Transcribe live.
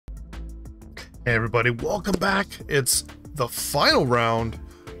Hey everybody, welcome back. It's the final round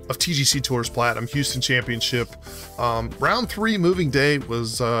of TGC Tours PLAT. Houston Championship. Round 3 moving day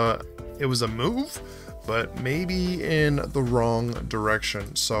was it was a move, but maybe in the wrong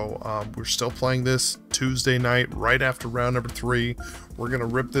direction. So we're still playing this Tuesday night right after round number 3. We're gonna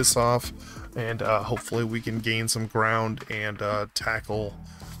rip this off, and hopefully we can gain some ground and tackle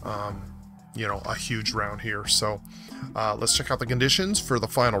you know, a huge round here. So let's check out the conditions for the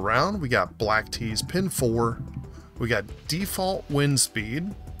final round. We got black tees, pin 4. We got default wind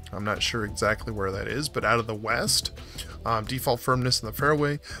speed. I'm not sure exactly where that is, but out of the west. Default firmness in the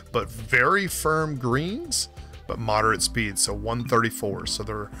fairway, but very firm greens, but moderate speed, so 134. So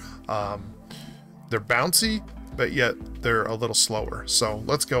they're bouncy, but yet they're a little slower. So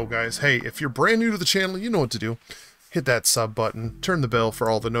let's go, guys. Hey, if you're brand new to the channel, you know what to do. Hit that sub button, turn the bell for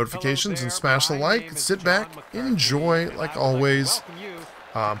all the notifications, and smash the like. Sit back, enjoy like always.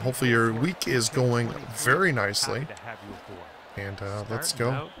 Hopefully your week is going very nicely. And let's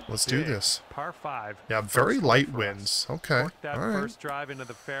go. Let's do this. Yeah, very light winds. Okay. All right.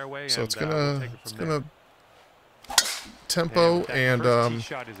 So it's gonna tempo, and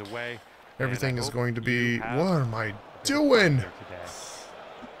everything is going to be. What am I doing?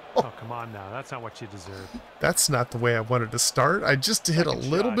 Oh, come on now. That's not what you deserve. That's not the way I wanted to start. I just hit a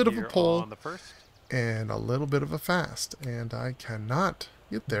little bit of a pull and a little bit of a fast, and I cannot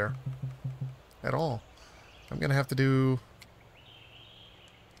get there at all. I'm going to have to do,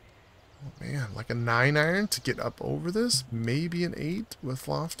 oh man, like a 9-iron to get up over this. Maybe an 8 with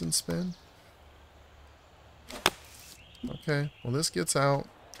loft and spin. Okay, well this gets out.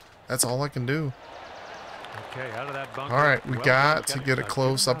 That's all I can do. Okay, out of that bunker. All right, we got to get it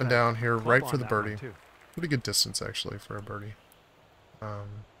close up and down here, right for the birdie. Pretty good distance actually for a birdie. A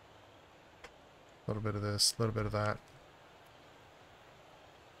little bit of this, a little bit of that.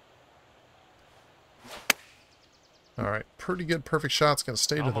 All right, pretty good, perfect shot. It's going to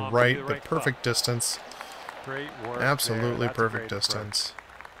stay to the right, but perfect distance. Great work. Absolutely perfect distance.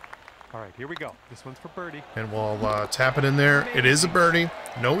 All right, here we go. This one's for birdie. And we'll tap it in there. It is a birdie.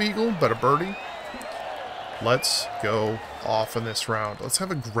 No eagle, but a birdie. Let's go off in this round. Let's have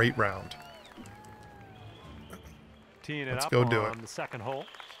a great round. Let's go do it. The second hole.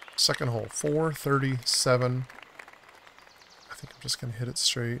 Second hole, 437. I think I'm just going to hit it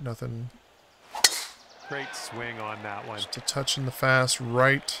straight. Nothing. Great swing on that one. Just a touch in the fast,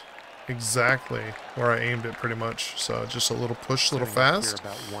 right exactly where I aimed it pretty much. So just a little push, a little fast.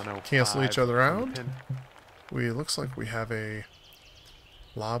 Cancel each other out. Looks like we have a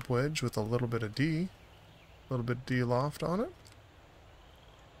lob wedge with a little bit of D. A little bit of D loft on it.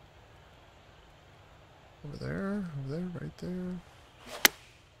 Over there, right there.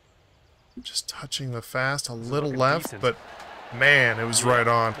 Just touching the fast, a little left, but man, it was right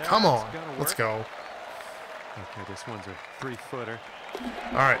on. Come on, let's go. Okay, this one's a 3-footer.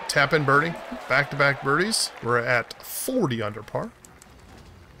 All right, tap in birdie. Back-to-back birdies. We're at 40 under par.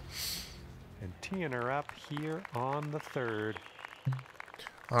 And teeing her up here on the third.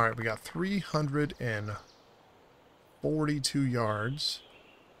 All right, we got 342 yards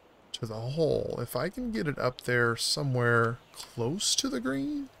to the hole. If I can get it up there somewhere close to the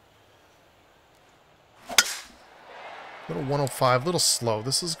green. Little 105, little slow.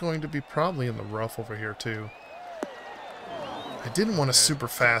 This is going to be probably in the rough over here too. I didn't want to super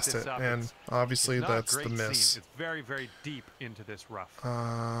fast it, and obviously that's the miss. It's very, very deep into this rough.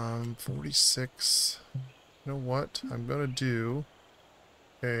 46. You know what? I'm gonna do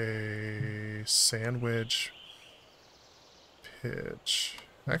a sandwich pitch.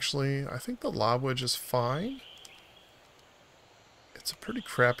 Actually, I think the lob wedge is fine. It's a pretty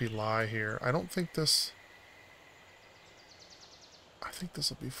crappy lie here. I don't think this... I think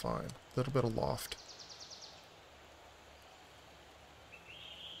this will be fine. A little bit of loft.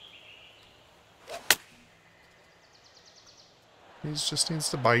 He just needs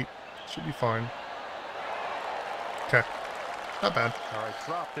to bite. Should be fine. Okay. Not bad. All right,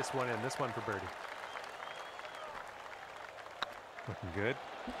 drop this one in. This one for birdie. Looking good.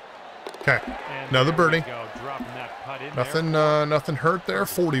 Okay. Another birdie. That putt in nothing there. Nothing hurt there.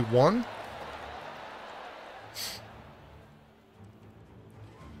 41.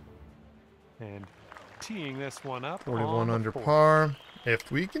 And teeing this one up. 41 under par.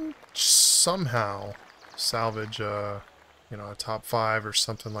 If we can somehow salvage you know, a top 5 or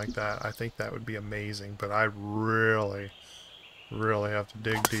something like that, I think that would be amazing. But I really have to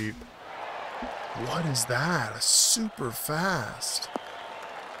dig deep. What is that? Super fast.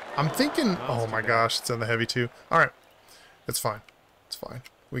 I'm thinking, oh my gosh, it's in the heavy too. All right, it's fine. It's fine.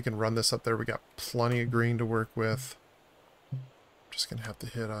 We can run this up there. We got plenty of green to work with. Just gonna have to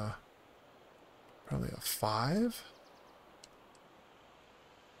hit a 5?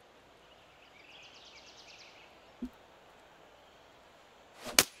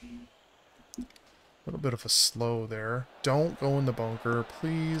 A little bit of a slow there. Don't go in the bunker,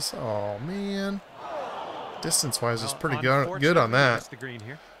 please. Oh, man. Distance-wise is pretty good on that. The green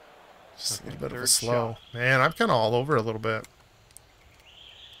here. Just a little bit of a slow. Man, I'm kind of all over a little bit.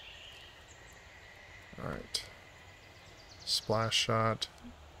 Alright. Splash shot.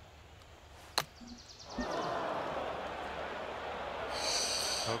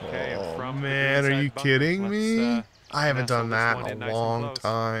 Okay, Oh, from man, are you kidding me? I haven't done that in a long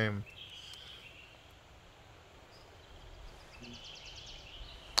time.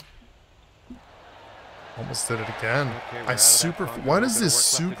 Almost did it again. Okay, what is this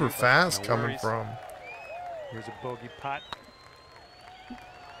super fast coming from? Here's a bogey putt.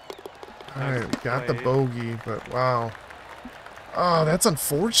 Alright, we got the bogey, but wow. Oh, that's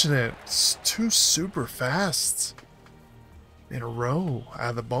unfortunate. It's 2 super fasts in a row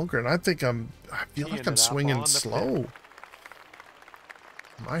out of the bunker, and I feel like I'm swinging slow.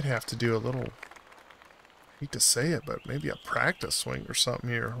 Might have to do a little, hate to say it, but maybe a practice swing or something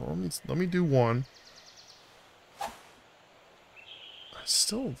here. Let me do one.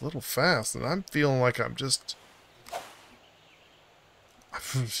 Still a little fast, and I'm feeling like I'm just...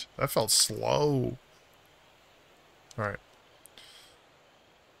 I felt slow. Alright.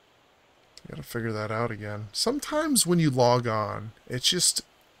 Gotta figure that out again. Sometimes when you log on, it's just...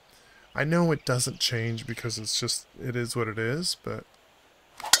 I know it doesn't change because it is what it is, but...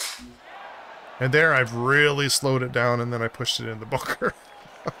 And there I've really slowed it down, and then I pushed it in the bunker.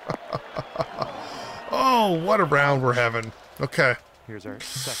 Oh, what a round we're having. Okay. Here's our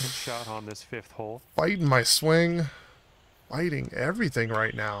second shot on this 5th hole. Fighting my swing. Fighting everything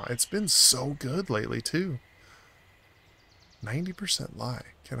right now. It's been so good lately, too. 90% lie.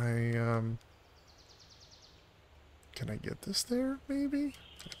 Can I get this there, maybe?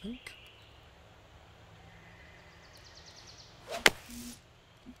 I think.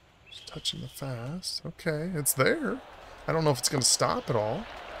 Just touching the fast. Okay, it's there. I don't know if it's going to stop at all.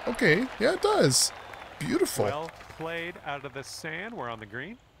 Okay, yeah, it does. Beautiful. Well played out of the sand. We're on the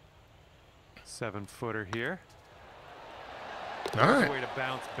green. 7-footer here. All right.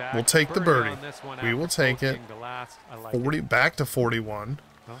 We'll take the birdie. We will take it. 40 back to 41.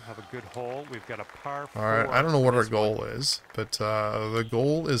 Well, have a good hole. We've got a par 4. All right. I don't know what our goal is, but the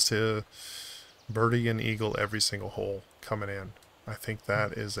goal is to birdie and eagle every single hole coming in. I think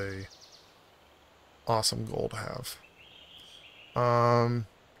that is a awesome goal to have.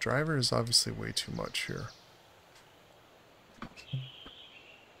 Driver is obviously way too much here.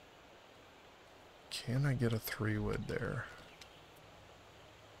 Can I get a 3-wood there?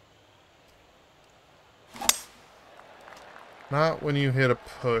 Not when you hit a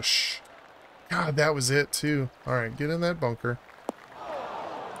push. God, that was it too. Alright, get in that bunker.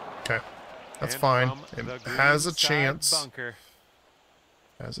 Okay. That's fine. It has a chance.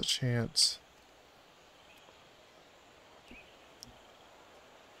 Has a chance.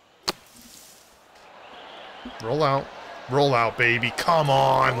 Roll out. Roll out, baby. Come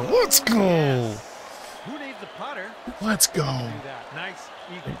on. Let's go. Who needs the putter? Let's go. Nice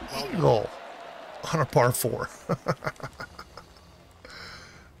eagle. Eagle. On a par 4.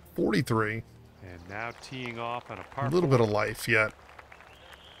 43. And now teeing off on a par 4. A little bit of life yet.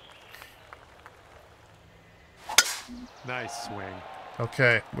 Nice swing.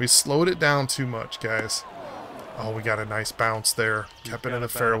 Okay. We slowed it down too much, guys. Oh, we got a nice bounce there. Kept it in the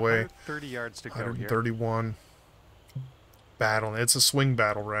fairway. 130 yards to go 131. Battling. It's a swing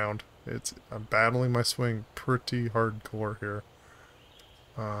battle round. I'm battling my swing pretty hardcore here.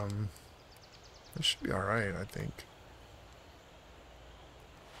 This should be alright, I think.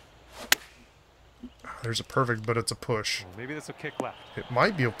 There's a perfect, but it's a push. Well, maybe this will kick left. It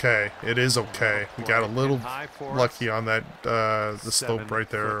might be okay. It is okay. We got a little lucky on that the slope right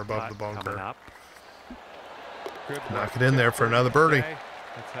there above the bunker. Knock it in there for another birdie.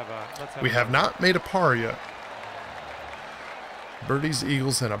 We have not made a par yet. Birdies,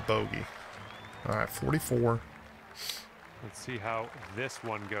 eagles, and a bogey. All right, 44. Let's see how this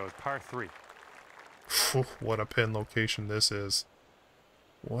one goes. Par 3. What a pin location this is.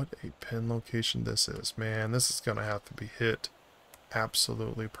 What a pin location this is. Man, this is going to have to be hit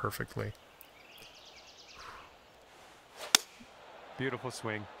absolutely perfectly. Beautiful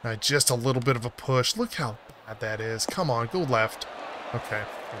swing. Just a little bit of a push. Look how bad that is. Come on, go left. Okay,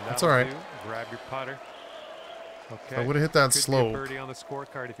 that's all right. Grab your putter. Okay. I would have hit that slope. Birdie on the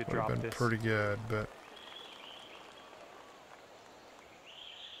scorecard if you would have been pretty good, but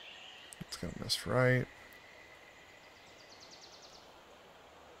it's gonna miss right.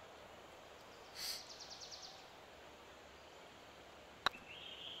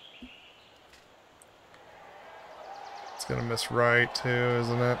 gonna miss right too,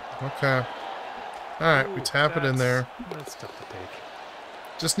 isn't it? Okay. Alright, we tap it in there. That's tough to take.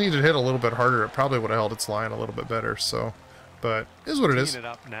 Just need to hit a little bit harder. It probably would have held its line a little bit better, so. But, is what it is. Teeing it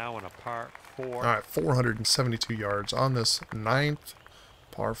up now on a par 4. Alright, 472 yards on this 9th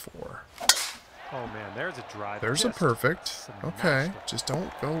par 4. Oh man, there's a drive. There's a perfect. Okay, just don't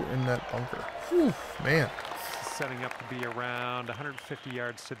go in that bunker. Whew, man. Setting up to be around 150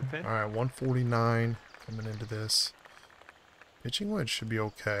 yards to the pin. Alright, 149 coming into this. Pitching wedge should be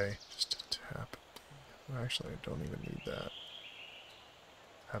okay. Just a tap. Actually, I don't even need that.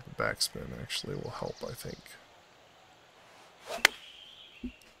 Have a backspin actually will help, I think.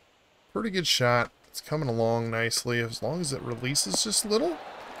 Pretty good shot. It's coming along nicely. As long as it releases just a little,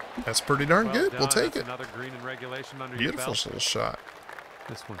 that's pretty darn good. We'll take it. Another green in regulation under Beautiful little shot.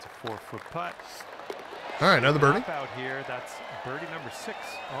 This one's a 4-foot putt. All right, another birdie. Out here, that's birdie number 6.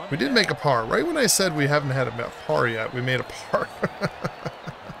 We did make a par. Right when I said we haven't had a par yet, we made a par.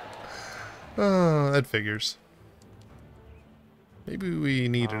 Oh, that figures. Maybe we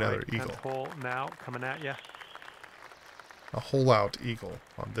need another eagle. Hole now coming at you. A hole out eagle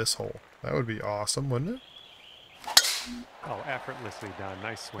on this hole. That would be awesome, wouldn't it? Oh, effortlessly done.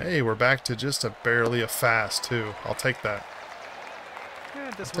 Nice swing. Hey, we're back to just barely a fast, too. I'll take that.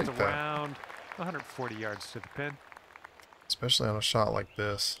 And this one's around 140 yards to the pin. Especially on a shot like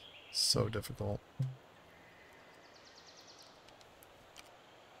this. So difficult.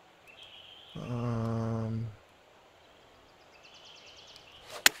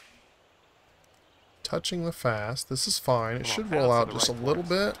 Touching the fast. This is fine. It should roll out just a little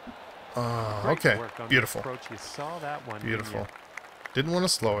bit. Okay. Beautiful. You saw that one, beautiful. Didn't want to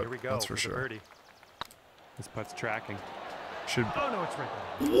slow it. Here we go. That's for sure. This putt's tracking. Should. Oh no, it's right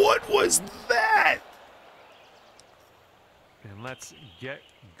there. What was that? And let's get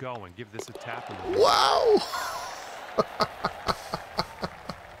going. Give this a tap. Wow.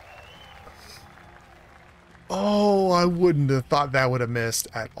 Oh, I wouldn't have thought that would have missed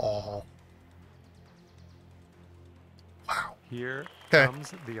at all. Wow. Here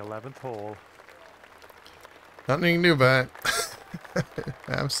comes the 11th hole. Nothing you can do about it.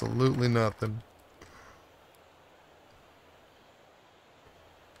 Absolutely nothing.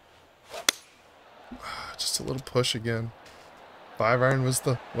 Just a little push again. 5-iron was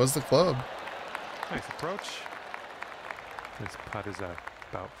the club. Nice approach. This putt is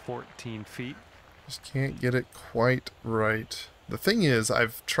about 14 feet. Just can't get it quite right. The thing is,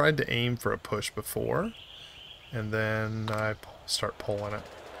 I've tried to aim for a push before, and then I start pulling it.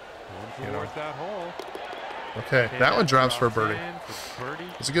 You know. That hole. Okay, that one drops for a birdie.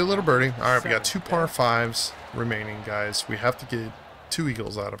 It's a good little birdie. All right, we got 2 par 5s remaining, guys. We have to get 2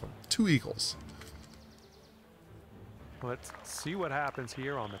 eagles out of them. 2 eagles. Let's see what happens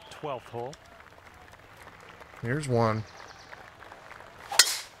here on the 12th hole. Here's one.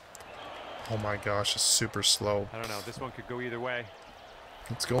 Oh my gosh, it's super slow. I don't know. This one could go either way.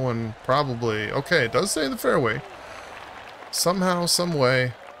 It's going probably... Okay, it does stay in the fairway. Somehow, some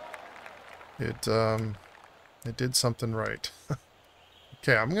way, it did something right.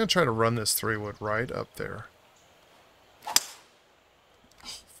 Okay, I'm going to try to run this 3-wood right up there.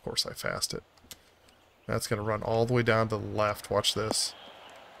 Of course I fast it. That's going to run all the way down to the left. Watch this.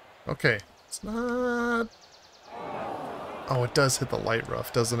 Okay, it's not... Oh, it does hit the light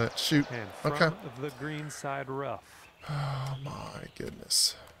rough, doesn't it? Shoot. And front of the green side rough. Oh my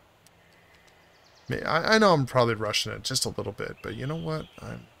goodness. I know I'm probably rushing it just a little bit, but you know what?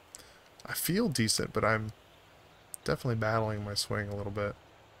 I feel decent, but I'm definitely battling my swing a little bit.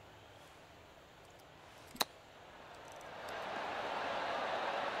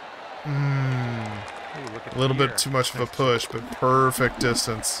 A little bit too much of a push, but perfect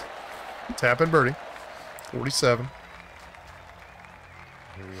distance. Tap and birdie. 47.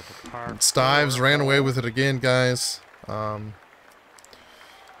 And Stives ran away with it again, guys. Man,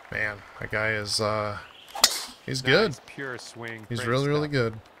 that guy is he's good. Pure swing. He's really, really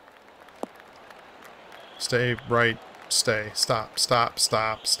good. Stay right. Stay. Stop. Stop.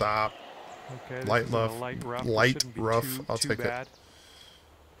 Stop. Stop. Okay, light rough. Light rough. I'll take it. Bad.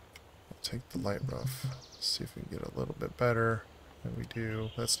 I'll take the light rough. Let's see if we can get a little bit better. And we do.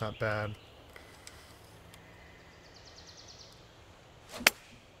 That's not bad.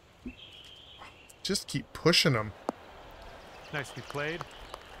 Just keep pushing them. Nicely played.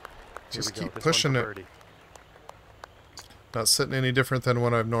 Just keep pushing it. Not sitting any different than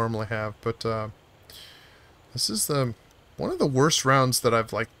what I normally have, but this is one of the worst rounds that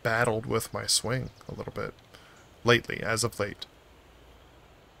I've like battled with my swing a little bit lately, as of late.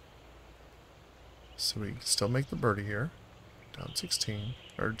 So we can still make the birdie here, down 16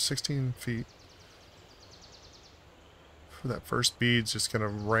 or 16 feet. That first bead's just gonna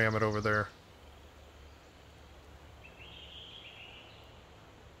ram it over there.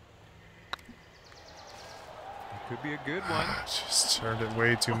 Could be a good one. Just turned it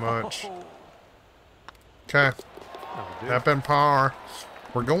way too much. Okay. That'll do. Tap in par.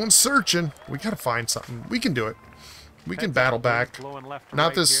 We're going searching. We gotta find something. We can do it. We can battle back.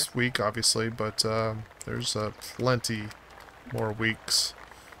 Not this week, obviously, but there's plenty more weeks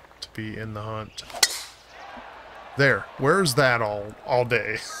to be in the hunt. There. Where's that all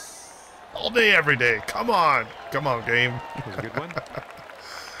day? All day, every day. Come on. Come on, game. That was a good one.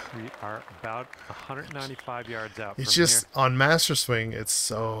 We are about 195 yards out. It's just, on Master Swing, it's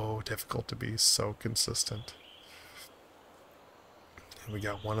so difficult to be so consistent. And we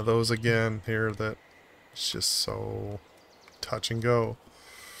got one of those again here that it's just so touch and go.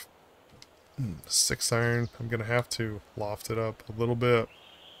 6 iron. I'm going to have to loft it up a little bit.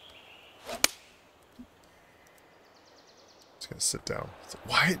 Just going to sit down.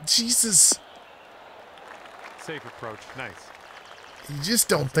 Why? Jesus! Safe approach. Nice. You just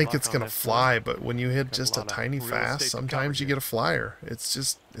don't think it's going to fly, but when you hit just a tiny fast, sometimes you get a flyer. It's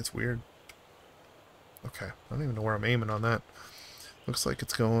just, it's weird. Okay, I don't even know where I'm aiming on that. Looks like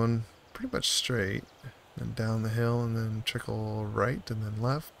it's going pretty much straight. And down the hill, and then trickle right, and then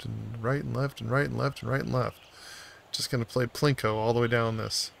left, and right, and left, and right, and left, and right, and left. Just going to play Plinko all the way down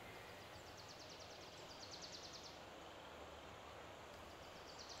this.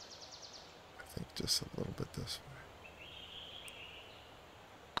 I think just a little bit this way.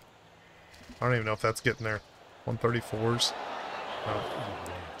 I don't even know if that's getting there. 134s. Oh.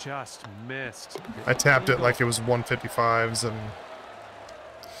 Just missed. I tapped it like it was 155s and...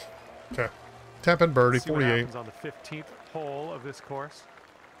 Okay. Tap in birdie, 48. On the 15th hole of this course.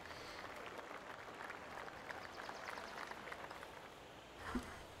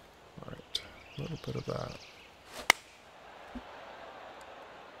 Alright. A little bit of that.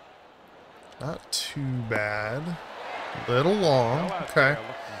 Not too bad. Little long. Okay.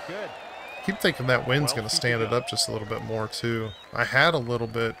 Good. Keep thinking that wind's going to stand it up just a little bit more, too. I had a little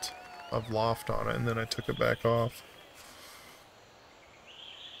bit of loft on it, and then I took it back off.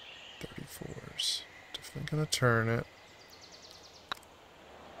 34s. Definitely going to turn it.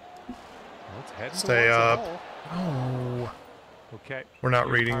 Stay up. Oh. Okay. We're not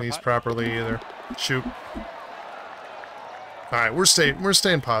reading these properly either. Shoot. Alright, we're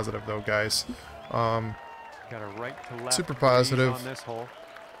staying positive, though, guys. Got a right to left super positive. on this hole.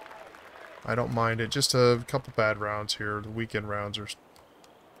 I don't mind it. Just a couple bad rounds here. The weekend rounds are,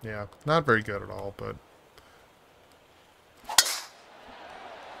 yeah, not very good at all, but...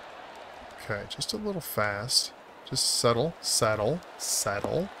 Okay, just a little fast. Just settle, settle,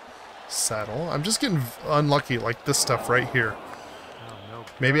 settle, settle. I'm just getting unlucky like this stuff right here. Oh, no.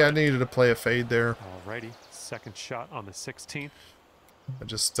 Maybe I needed to play a fade there. Alrighty, second shot on the 16th. I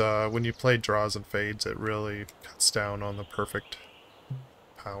just, when you play draws and fades, it really cuts down on the perfect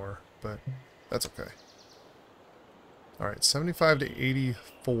power. But that's okay. Alright, 75 to 84%.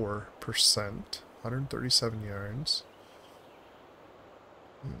 137 yards.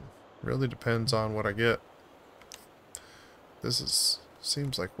 Really depends on what I get. This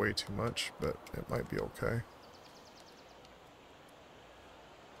seems like way too much, but it might be okay.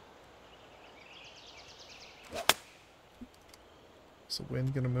 Is the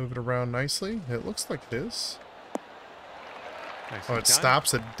wind going to move it around nicely? It looks like it is. Oh, it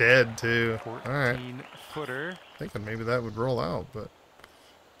stops it dead, too. Alright. Footer. Thinking maybe that would roll out, but...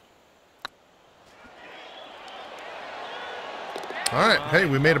 Alright, hey,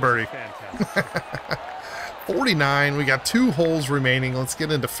 we made a birdie. 49, we got 2 holes remaining. Let's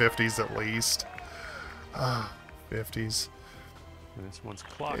get into 50s at least. 50s. This one's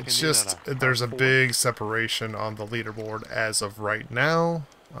clocking. It's just, there's a big separation on the leaderboard as of right now.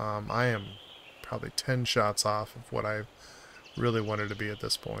 I am probably 10 shots off of what I really wanted to be at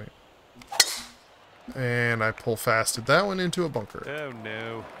this point. And I pull fasted that one into a bunker. Oh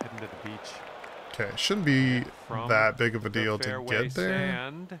no, heading to the beach. Okay, shouldn't be that big of a deal to get there.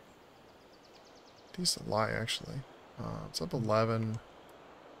 Sand. Decent lie, actually. It's up 11.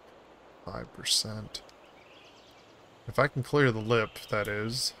 5%. If I can clear the lip, that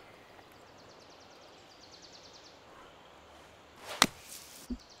is.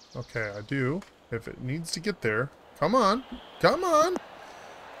 Okay, I do. If it needs to get there. Come on. Come on.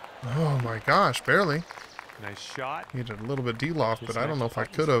 Oh my gosh, barely. Nice shot. Needed a little bit de-loft, but I don't know if I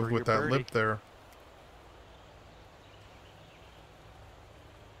could have with that lip there.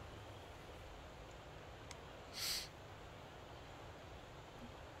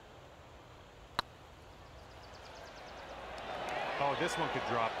 Oh, Oh, this one could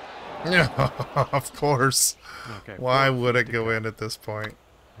drop. Yeah, of course. Okay, Why would it go in at this point?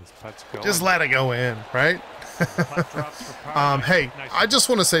 This putt's going. Just let it go in, right? Putt drops for par. Hey, Nice. I just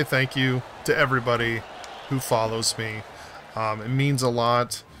want to say thank you to everybody who follows me. It means a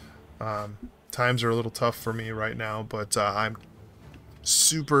lot. Times are a little tough for me right now, but I'm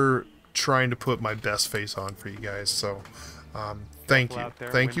super trying to put my best face on for you guys. So thank you.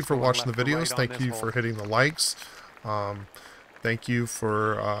 Thank you for watching the videos. Thank you for hitting the likes. Thank you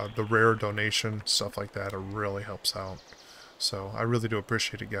for the rare donation, stuff like that. It really helps out. So I really do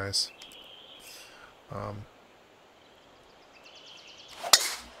appreciate it, guys.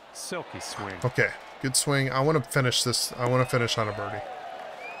 Silky swing. Okay, good swing. I want to finish this. I want to finish on a birdie.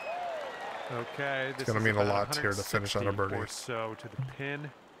 Okay, It's going to mean a lot here to finish on a birdie. Or so to the pin.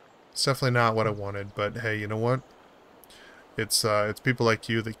 It's definitely not what I wanted, but hey, you know what? It's people like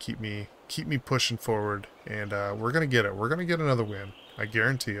you that keep me pushing forward, and we're gonna get it. We're gonna get another win. I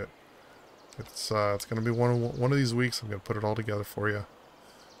guarantee it. It's gonna be one of these weeks. I'm gonna put it all together for you,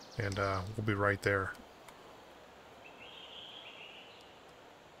 and we'll be right there.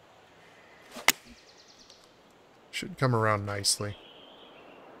 Should come around nicely.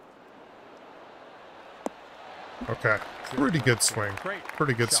 Okay, pretty good swing.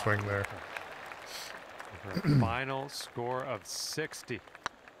 Pretty good swing there. Final score of 60.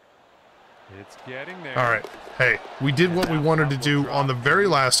 It's getting there. All right. Hey, we did what we wanted to do on the very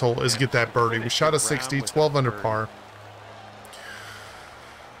last hole, is get that birdie. We shot a 60, 12 under par.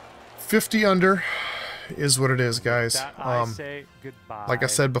 50 under is what it is, guys. Like I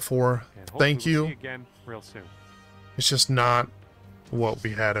said before, thank you. It's just not what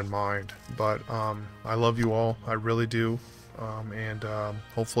we had in mind, but I love you all. I really do. And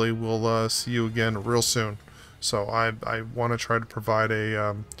hopefully we'll see you again real soon. So I want to try to provide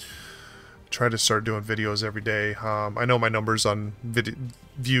a try to start doing videos every day. I know my numbers on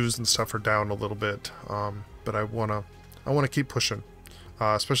views and stuff are down a little bit, but I wanna keep pushing,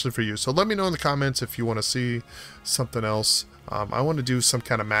 especially for you. So let me know in the comments if you want to see something else. I want to do some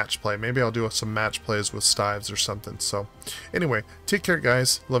kind of match play. Maybe I'll do some match plays with Stives or something. So anyway, take care,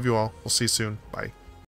 guys. Love you all. We'll see you soon. Bye.